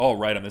All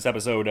right, on this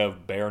episode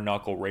of Bare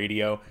Knuckle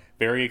Radio,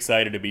 very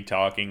excited to be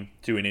talking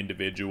to an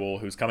individual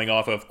who's coming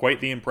off of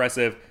quite the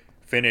impressive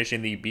finish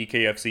in the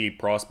BKFC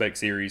Prospect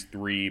Series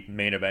 3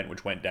 main event,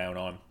 which went down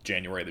on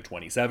January the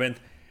 27th.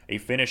 A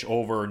finish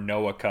over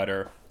Noah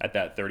Cutter at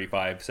that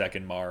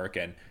 35-second mark,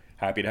 and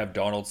happy to have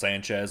Donald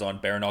Sanchez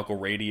on Bare Knuckle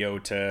Radio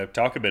to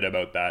talk a bit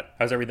about that.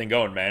 How's everything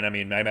going, man? I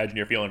mean, I imagine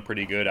you're feeling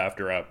pretty good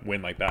after a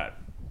win like that.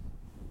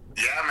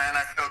 Yeah, man,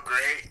 I feel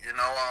great.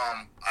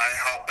 I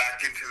hopped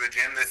back into the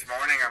gym this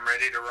morning. I'm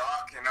ready to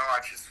rock. I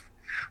just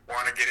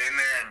want to get in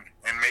there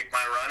and make my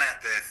run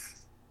at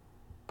this.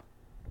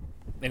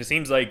 And it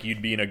seems like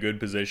you'd be in a good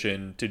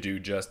position to do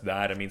just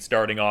that. I mean,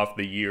 starting off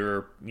the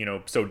year,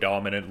 so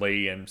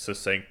dominantly and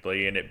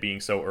succinctly, and it being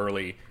so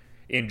early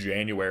in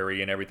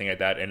January and everything like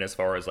that, and as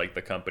far as like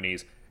the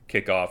company's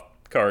kickoff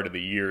card of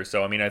the year.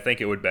 So, I mean, I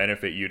think it would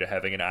benefit you to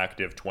having an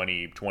active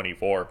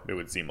 2024, it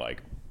would seem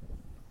like.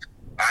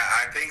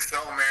 I think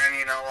so, man.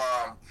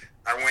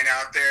 I went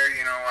out there,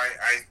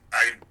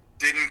 I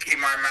didn't keep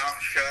my mouth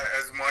shut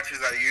as much as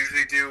I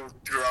usually do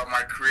throughout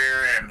my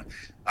career, and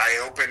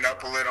I opened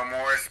up a little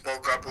more,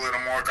 spoke up a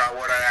little more, got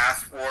what I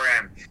asked for,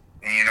 and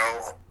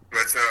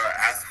let's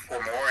ask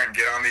for more and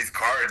get on these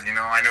cards.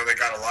 I know they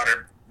got a lot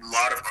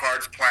of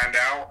cards planned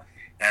out,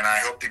 and I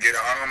hope to get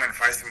on them and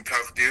fight some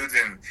tough dudes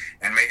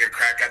and make a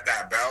crack at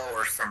that belt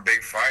or some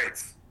big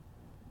fights.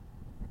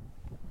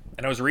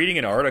 And I was reading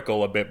an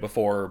article a bit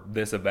before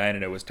this event,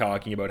 and it was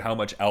talking about how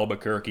much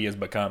Albuquerque has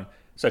become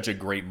such a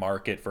great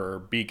market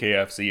for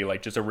BKFC,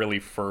 like just a really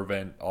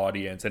fervent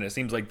audience. And it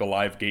seems like the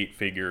live gate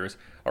figures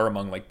are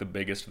among like the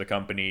biggest the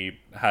company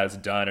has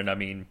done. And I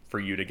mean, for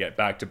you to get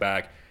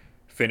back-to-back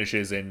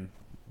finishes in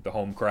the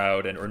home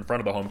crowd or in front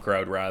of the home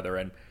crowd rather,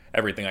 and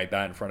everything like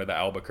that in front of the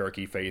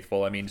Albuquerque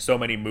faithful. I mean, so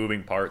many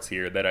moving parts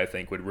here that I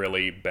think would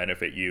really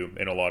benefit you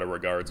in a lot of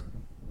regards.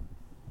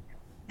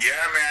 Yeah,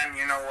 man.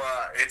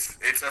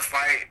 It's a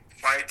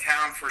fight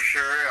town for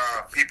sure.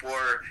 People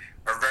are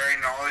very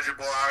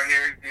knowledgeable out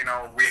here.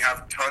 We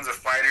have tons of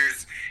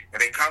fighters,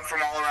 and they come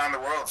from all around the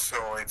world.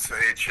 So it's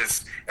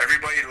just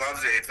everybody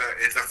loves it.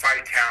 It's a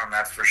fight town,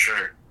 that's for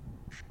sure.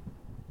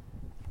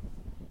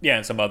 Yeah,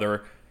 and some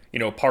other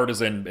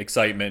partisan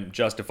excitement,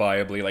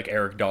 justifiably, like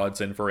Eric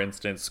Dodson, for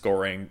instance,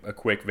 scoring a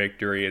quick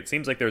victory. It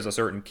seems like there's a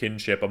certain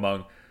kinship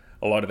among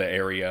a lot of the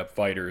area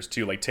fighters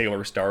too, like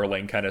Taylor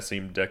Starling kind of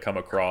seemed to come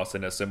across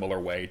in a similar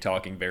way,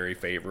 talking very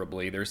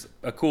favorably. There's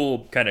a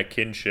cool kind of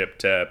kinship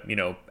to,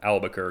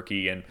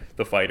 Albuquerque and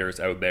the fighters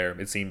out there,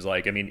 it seems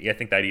like. I mean, I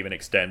think that even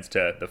extends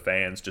to the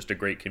fans, just a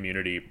great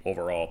community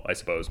overall, I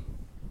suppose.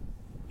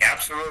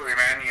 Absolutely,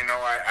 man.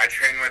 I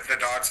train with the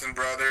Dodson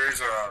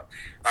brothers.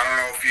 I don't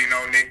know if you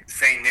know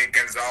Nick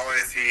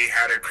Gonzalez. He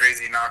had a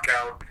crazy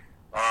knockout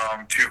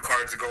 2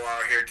 cards ago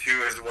out here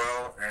too as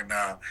well. And,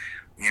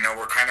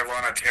 we're kind of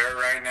on a tear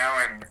right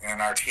now,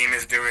 and our team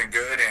is doing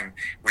good, and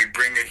we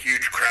bring a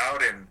huge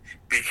crowd, and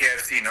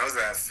BKFC knows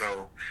that,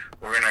 so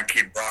we're going to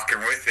keep rocking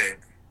with it.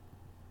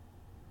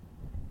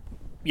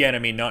 Yeah, and I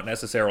mean, not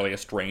necessarily a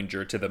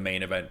stranger to the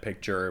main event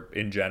picture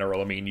in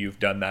general. I mean, you've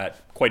done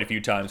that quite a few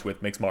times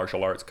with mixed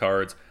martial arts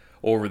cards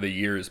over the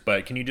years,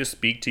 but can you just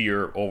speak to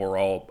your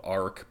overall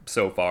arc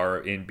so far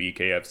in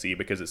BKFC?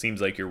 Because it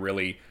seems like you're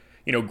really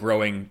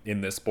growing in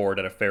this sport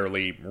at a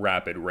fairly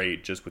rapid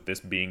rate, just with this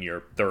being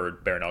your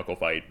third bare knuckle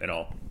fight and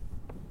all.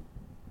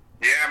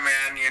 Yeah,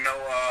 man.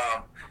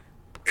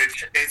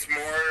 It's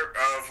more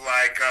of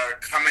like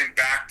coming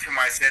back to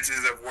my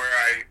senses of where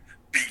I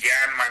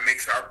began my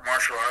mixed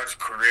martial arts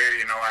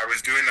career. I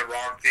was doing the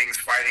wrong things,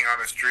 fighting on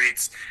the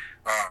streets,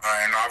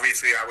 and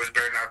obviously I was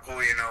bare knuckle,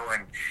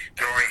 and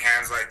throwing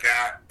hands like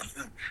that.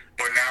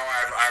 But now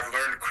I've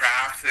learned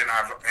crafts, and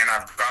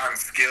I've gotten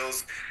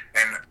skills,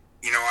 and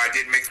I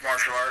did mixed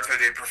martial arts, I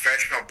did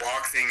professional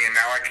boxing, and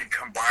now I can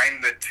combine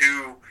the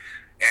two.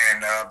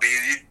 And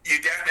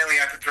you definitely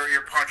have to throw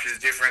your punches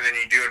different than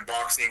you do in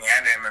boxing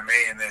and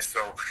MMA in this.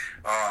 So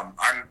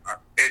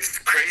it's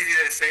crazy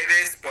to say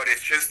this, but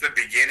it's just the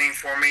beginning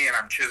for me, and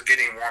I'm just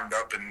getting warmed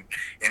up in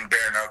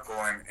bare knuckle,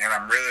 and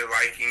I'm really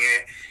liking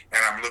it,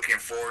 and I'm looking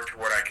forward to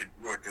what I could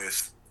do with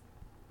this.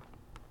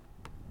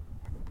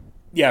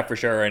 Yeah, for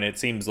sure. And it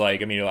seems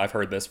like, I mean, I've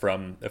heard this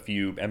from a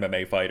few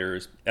MMA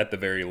fighters at the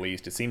very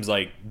least. It seems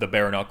like the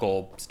bare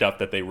knuckle stuff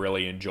that they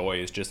really enjoy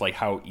is just like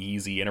how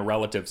easy, in a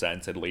relative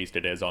sense at least,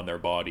 it is on their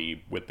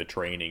body with the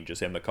training,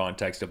 just in the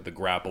context of the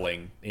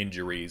grappling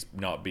injuries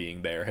not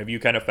being there. Have you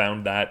kind of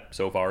found that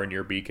so far in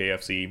your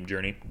BKFC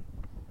journey?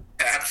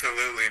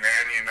 Absolutely,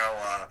 man.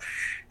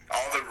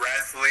 All the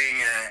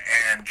wrestling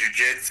and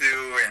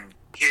jiu-jitsu and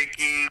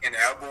kicking and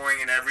elbowing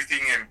and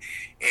everything and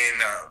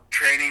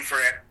training for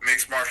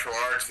mixed martial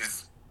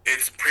arts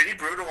it's pretty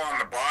brutal on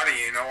the body,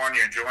 on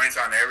your joints,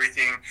 on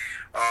everything.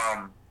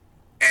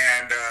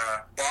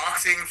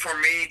 Boxing for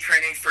me,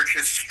 training for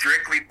just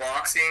strictly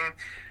boxing,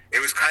 it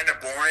was kind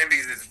of boring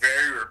because it's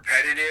very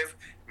repetitive.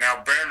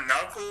 Now bare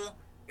knuckle,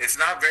 it's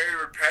not very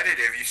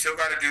repetitive. You still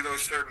got to do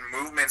those certain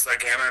movements like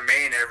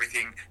MMA and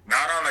everything,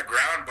 not on the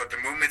ground, but the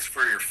movements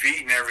for your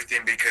feet and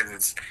everything, because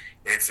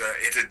it's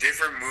a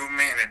different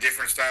movement and a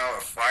different style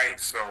of fight.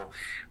 So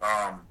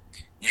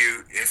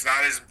it's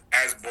not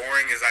as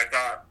boring as I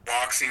thought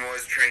boxing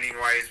was training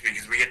wise,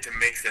 because we get to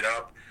mix it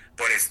up,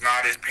 but it's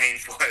not as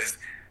painful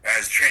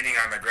as training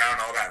on the ground.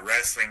 All that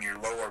wrestling, your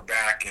lower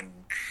back and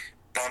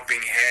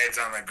bumping heads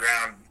on the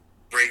ground,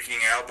 breaking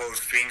elbows,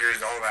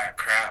 fingers, all that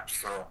crap.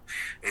 So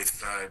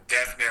it's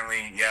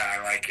definitely, yeah,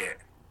 I like it.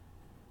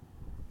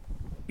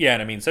 Yeah,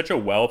 and I mean, such a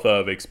wealth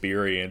of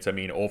experience. I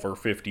mean, over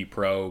 50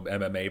 pro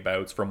MMA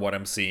bouts from what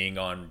I'm seeing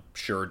on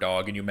Sure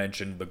Dog. And you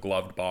mentioned the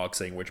gloved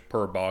boxing, which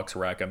per box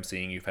rec, I'm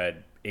seeing you've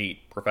had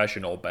 8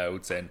 professional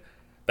bouts and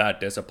that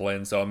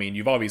discipline. So, I mean,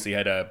 you've obviously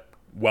had a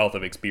wealth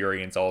of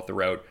experience all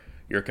throughout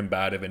your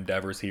combative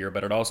endeavors here,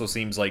 but it also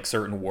seems like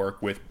certain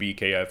work with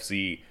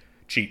BKFC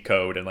cheat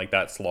code and like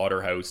that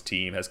slaughterhouse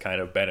team has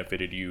kind of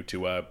benefited you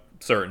to a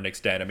certain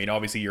extent. I mean,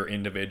 obviously your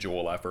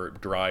individual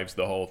effort drives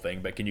the whole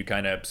thing, but can you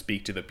kind of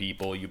speak to the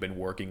people you've been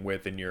working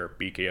with in your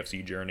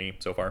BKFC journey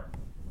so far?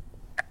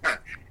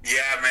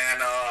 Yeah,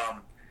 man.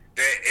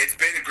 It's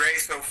been great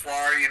so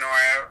far. You know,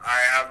 I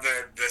have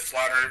the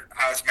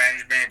slaughterhouse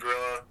management,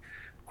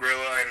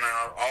 Gorilla, and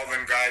all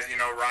them guys. You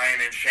know, Ryan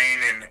and Shane,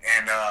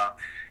 and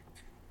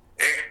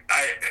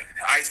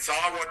I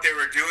saw what they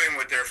were doing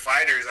with their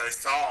fighters. I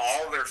saw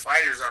all their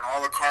fighters on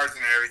all the cards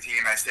and everything,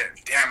 and I said,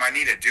 "Damn, I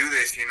need to do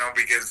this," you know,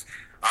 because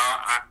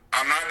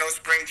I'm not no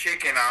spring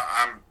chicken.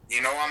 I'm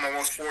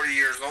almost 40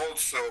 years old,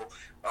 so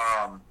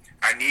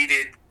I need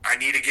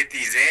to get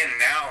these in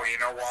now. You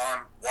know,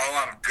 while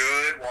I'm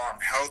good, while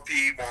I'm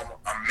healthy, while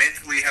I'm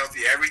mentally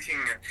healthy, everything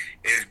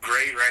is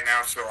great right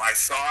now. So I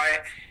saw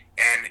it,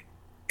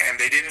 and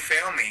they didn't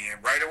fail me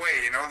right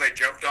away. You know, they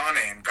jumped on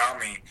it and got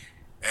me.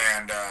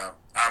 And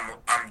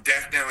I'm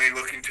definitely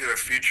looking to the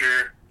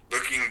future.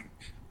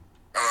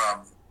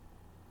 Um,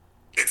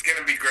 it's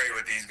gonna be great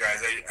with these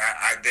guys.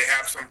 They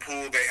have some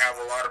pool. They have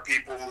a lot of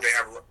people.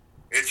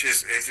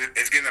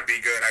 It's gonna be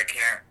good. I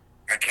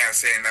can't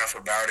say enough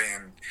about it,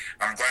 and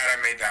I'm glad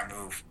I made that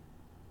move.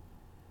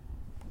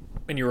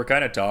 And you were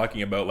kind of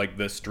talking about like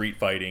the street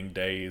fighting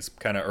days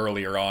kind of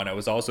earlier on. I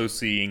was also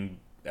seeing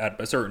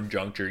at a certain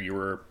juncture you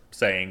were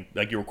saying,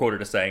 like you were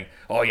quoted as saying,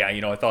 "Oh yeah,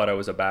 I thought I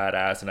was a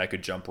badass and I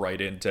could jump right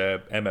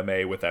into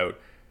MMA without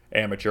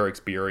amateur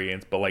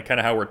experience." But like kind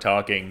of how we're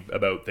talking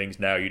about things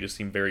now, you just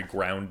seem very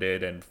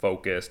grounded and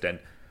focused and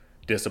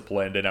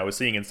disciplined. And I was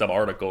seeing in some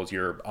articles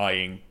you're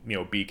eyeing,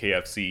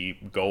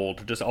 BKFC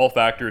gold. Just all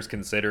factors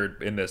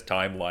considered in this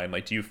timeline,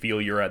 like do you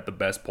feel you're at the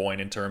best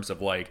point in terms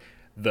of like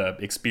the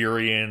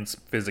experience,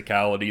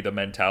 physicality, the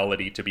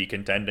mentality to be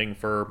contending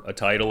for a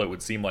title? It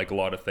would seem like a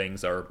lot of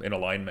things are in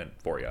alignment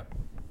for you.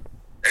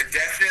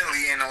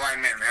 Definitely in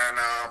alignment, man.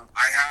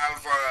 I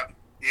have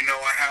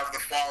the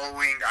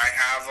following. I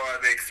have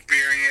the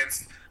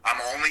experience. I'm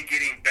only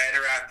getting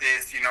better at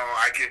this. You know,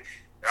 I could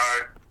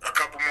a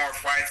couple more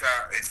fights.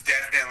 It's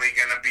definitely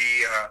gonna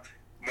be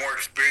more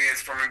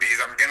experience for me, because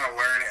I'm gonna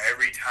learn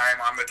every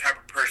time. I'm the type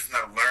of person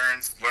that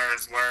learns,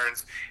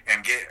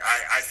 and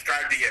I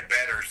strive to get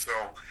better.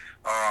 So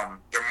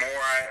the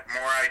more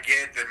I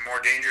get, the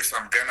more dangerous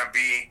I'm gonna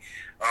be.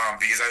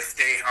 Because I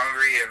stay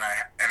hungry, and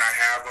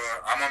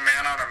I'm a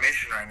man on a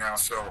mission right now.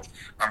 So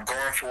I'm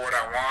going for what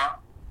I want,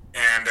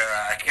 and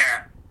I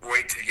can't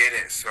wait to get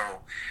it.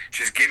 So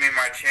just give me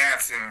my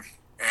chance,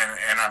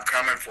 and I'm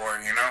coming for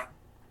it. You know.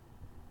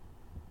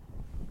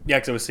 Yeah,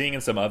 because I was seeing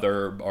in some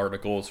other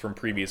articles from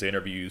previous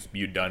interviews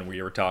you'd done where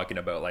you were talking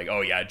about like,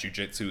 oh yeah,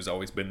 jiu-jitsu's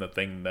always been the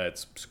thing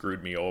that's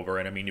screwed me over.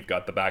 And I mean, you've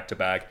got the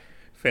back-to-back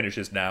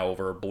finishes now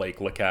over Blake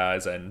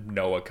Lacaz and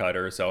Noah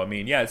Cutter. So I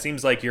mean, yeah, it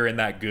seems like you're in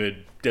that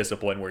good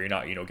discipline where you're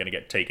not, going to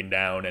get taken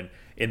down, and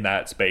in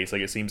that space,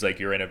 like it seems like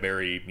you're in a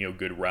very,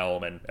 good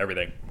realm and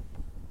everything.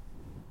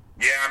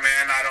 Yeah,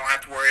 man, I don't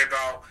have to worry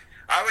about.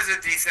 I was a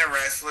decent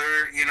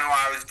wrestler. You know,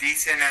 I was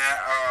decent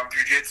at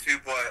jiu-jitsu,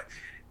 but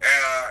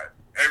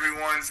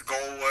everyone's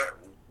goal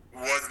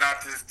was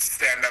not to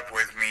stand up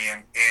with me,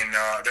 and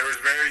there was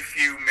very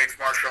few mixed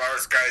martial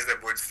arts guys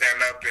that would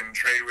stand up and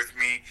trade with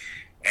me,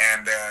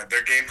 and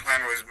their game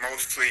plan was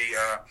mostly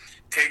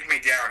take me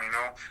down. You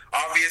know,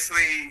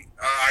 obviously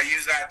I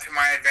use that to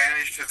my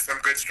advantage to some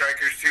good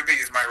strikers too,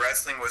 because my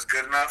wrestling was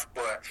good enough.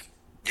 But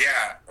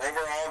yeah,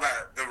 overall,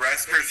 the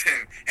wrestlers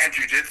and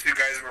jiu-jitsu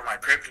guys were my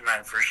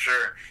kryptonite for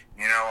sure.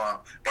 You know,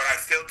 but I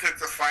still took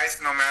the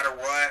fights no matter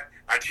what.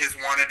 I just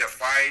wanted to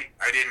fight.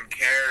 I didn't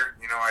care.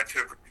 You know, I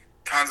took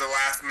tons of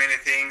last minute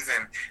things,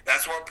 and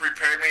that's what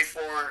prepared me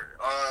for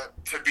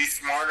to be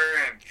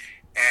smarter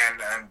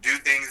and do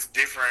things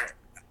different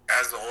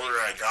as the older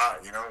I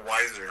got. You know,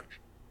 wiser.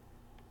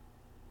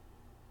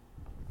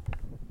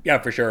 Yeah,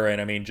 for sure.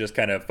 And I mean, just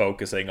kind of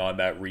focusing on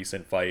that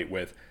recent fight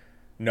with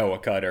Noah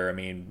Cutter. I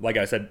mean, like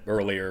I said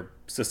earlier,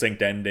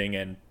 succinct ending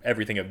and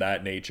everything of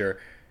that nature.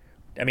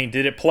 I mean,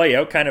 did it play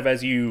out kind of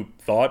as you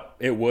thought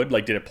it would?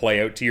 Like, did it play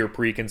out to your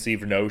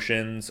preconceived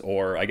notions?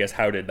 Or I guess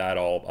how did that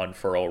all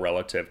unfurl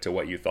relative to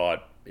what you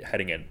thought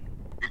heading in?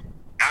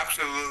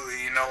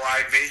 absolutely. You know,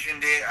 I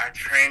visioned it. I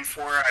trained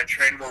for it. I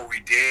trained what we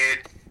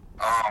did.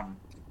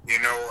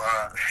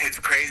 It's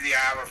crazy. I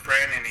have a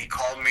friend, and he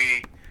called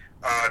me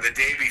the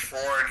day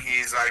before, and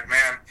he's like,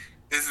 "Man,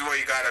 this is what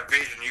you got to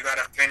vision. You got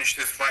to finish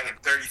this fight in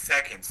 30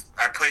 seconds."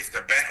 I placed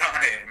a bet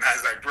on it, and I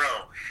was like,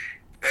 "Bro,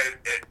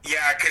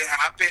 yeah, it could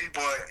happen,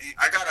 but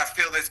I gotta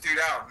feel this dude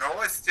out."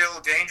 Noah's still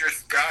a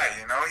dangerous guy.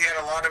 You know, he had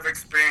a lot of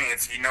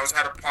experience. He knows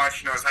how to punch.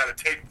 He knows how to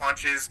take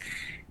punches,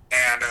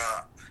 and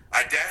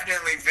I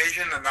definitely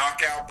visioned the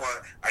knockout,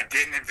 but I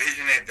didn't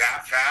envision it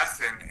that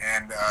fast.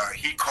 And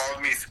he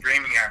called me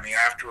screaming at me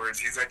afterwards.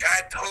 He's like,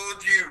 I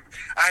told you,"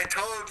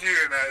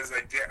 and I was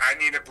like, I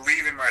need to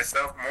believe in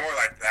myself more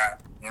like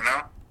that. You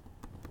know.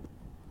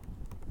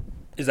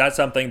 Is that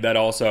something that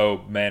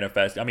also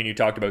manifests? I mean, you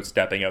talked about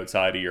stepping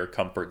outside of your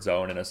comfort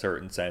zone in a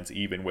certain sense,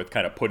 even with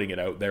kind of putting it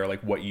out there,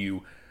 like what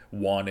you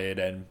wanted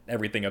and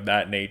everything of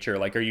that nature.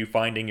 Like, are you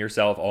finding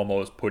yourself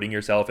almost putting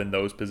yourself in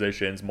those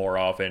positions more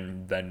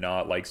often than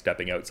not, like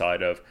stepping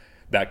outside of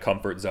that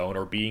comfort zone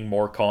or being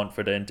more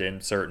confident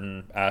in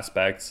certain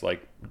aspects?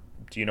 Like,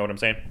 do you know what I'm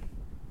saying?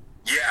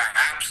 Yeah,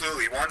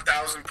 absolutely,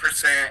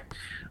 1,000%.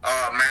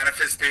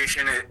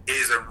 Manifestation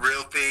is a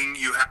real thing.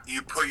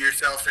 You put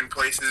yourself in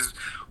places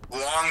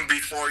long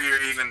before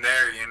you're even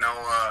there. You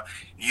know,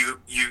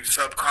 you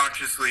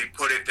subconsciously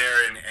put it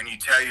there, and you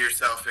tell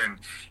yourself, and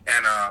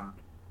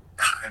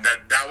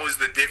that was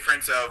the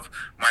difference of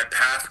my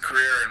past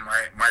career and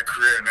my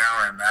career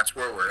now, and that's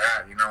where we're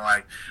at. You know,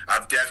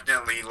 I've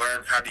definitely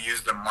learned how to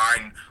use the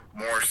mind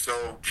more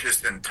so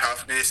just in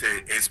toughness.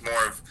 It's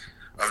more of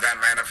that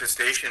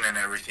manifestation and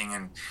everything,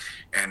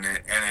 and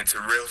it's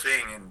a real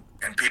thing,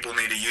 and people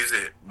need to use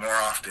it more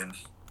often.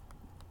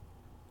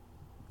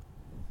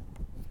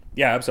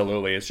 Yeah,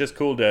 absolutely. It's just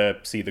cool to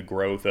see the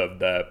growth of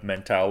the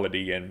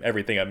mentality and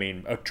everything. I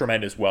mean, a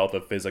tremendous wealth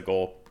of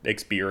physical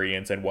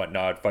experience and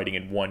whatnot, fighting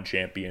in one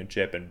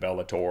championship in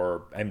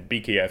Bellator and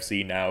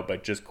BKFC now,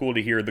 but just cool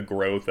to hear the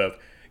growth of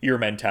your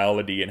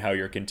mentality and how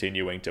you're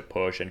continuing to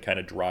push and kind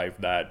of drive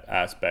that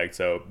aspect.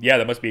 So, yeah,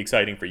 that must be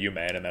exciting for you,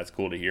 man, and that's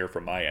cool to hear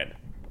from my end.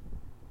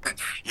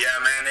 Yeah,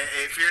 man.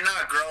 If you're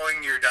not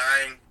growing, you're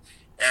dying,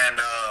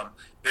 and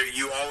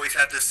you always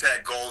have to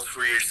set goals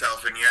for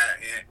yourself,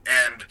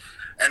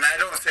 and I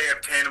don't say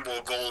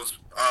obtainable goals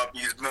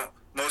because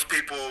most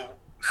people,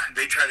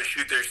 they try to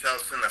shoot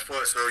themselves in the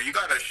foot. So you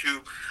got to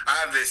shoot. I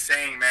have this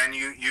saying, man,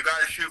 you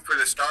got to shoot for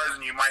the stars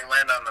and you might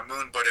land on the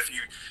moon. But if you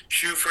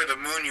shoot for the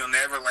moon, you'll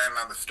never land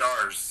on the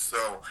stars.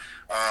 So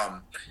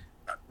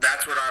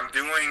that's what I'm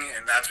doing,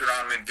 and that's what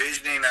I'm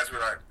envisioning. That's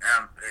what I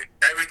am.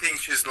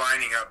 Everything's just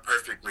lining up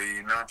perfectly,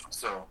 you know.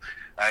 So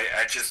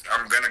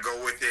I'm gonna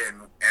go with it,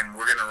 and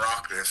we're gonna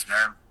rock this,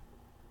 man.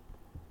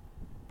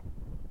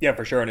 Yeah,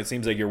 for sure. And it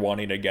seems like you're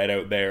wanting to get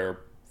out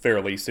there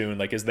fairly soon.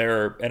 Like, is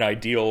there an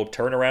ideal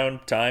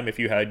turnaround time if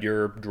you had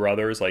your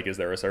druthers? Like, is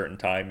there a certain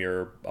time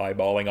you're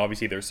eyeballing?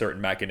 Obviously, there's certain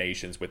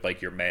machinations with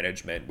like your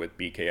management with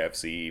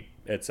BKFC,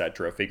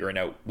 etc., figuring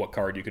out what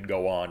card you could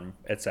go on,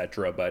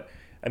 etc. But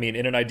I mean,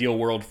 in an ideal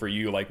world for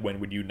you, like when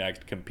would you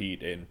next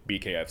compete in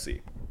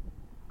BKFC?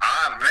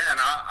 Man,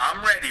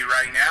 I'm ready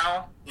right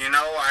now. You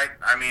know,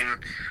 I mean,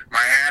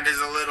 my hand is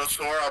a little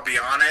sore, I'll be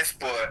honest,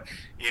 but,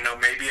 you know,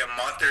 maybe a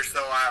month or so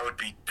I would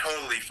be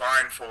totally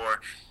fine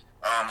for.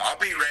 I'll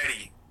be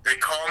ready. They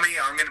call me,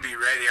 I'm going to be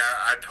ready.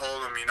 I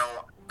told them, you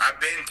know, I've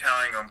been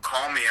telling them,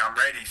 call me, I'm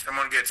ready.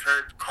 Someone gets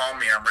hurt, call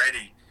me, I'm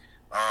ready.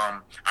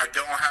 I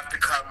don't have to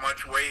cut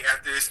much weight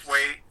at this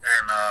weight,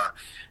 and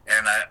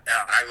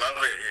I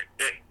love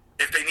it.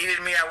 If they needed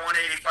me at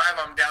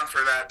 185, I'm down for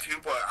that too.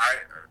 But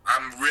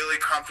I'm really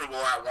comfortable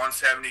at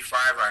 175.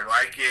 I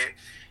like it,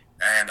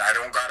 and I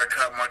don't gotta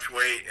cut much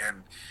weight.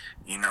 And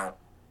you know,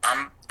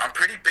 I'm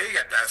pretty big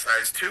at that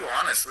size too,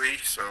 honestly.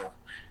 So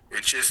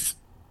it's just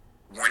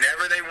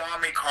whenever they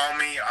want me, call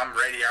me. I'm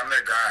ready. I'm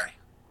their guy.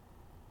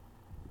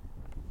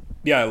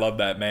 Yeah, I love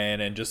that, man,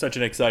 and just such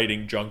an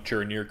exciting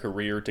juncture in your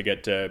career to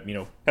get to,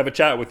 have a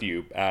chat with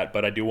you at.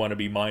 But I do want to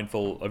be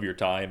mindful of your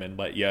time and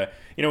let you,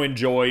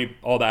 enjoy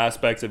all the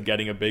aspects of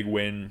getting a big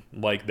win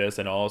like this.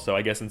 And also,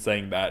 I guess in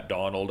saying that,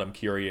 Donald, I'm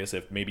curious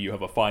if maybe you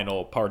have a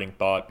final parting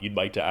thought you'd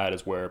like to add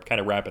as we're kind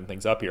of wrapping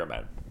things up here,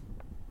 man.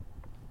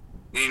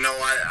 You know,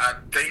 I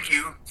thank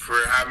you for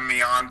having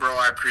me on, bro.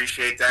 I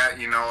appreciate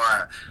that. You know,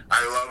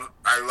 I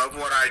love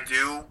what I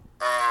do.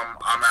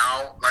 I'm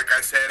out. Like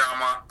I said,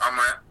 I'm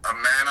a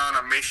man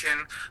on a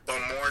mission, but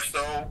more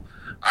so,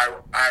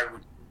 I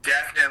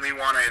definitely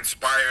want to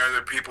inspire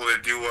other people to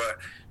do what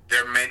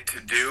they're meant to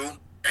do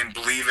and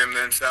believe in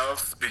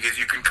themselves, because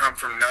you can come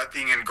from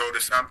nothing and go to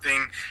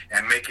something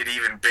and make it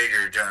even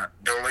bigger.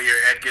 Don't let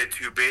your head get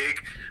too big,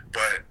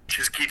 but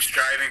just keep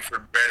striving for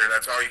better.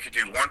 That's all you can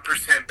do.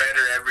 1% better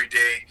every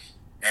day,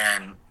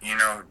 and,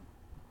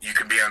 you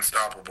can be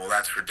unstoppable.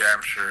 That's for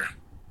damn sure.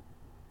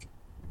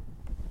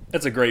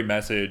 That's a great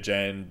message,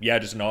 and yeah,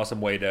 just an awesome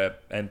way to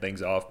end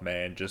things off,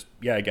 man. Just,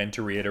 yeah, again,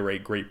 to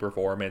reiterate, great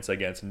performance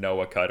against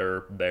Noah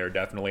Cutter. They're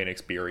definitely an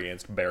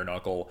experienced bare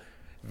knuckle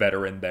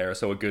veteran there.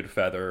 So a good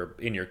feather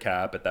in your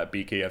cap at that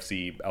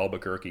BKFC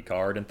Albuquerque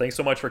card. And thanks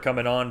so much for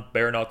coming on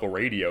Bare Knuckle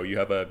Radio. You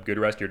have a good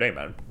rest of your day,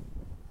 man.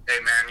 Hey,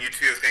 man, you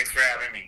too. Thanks for having me.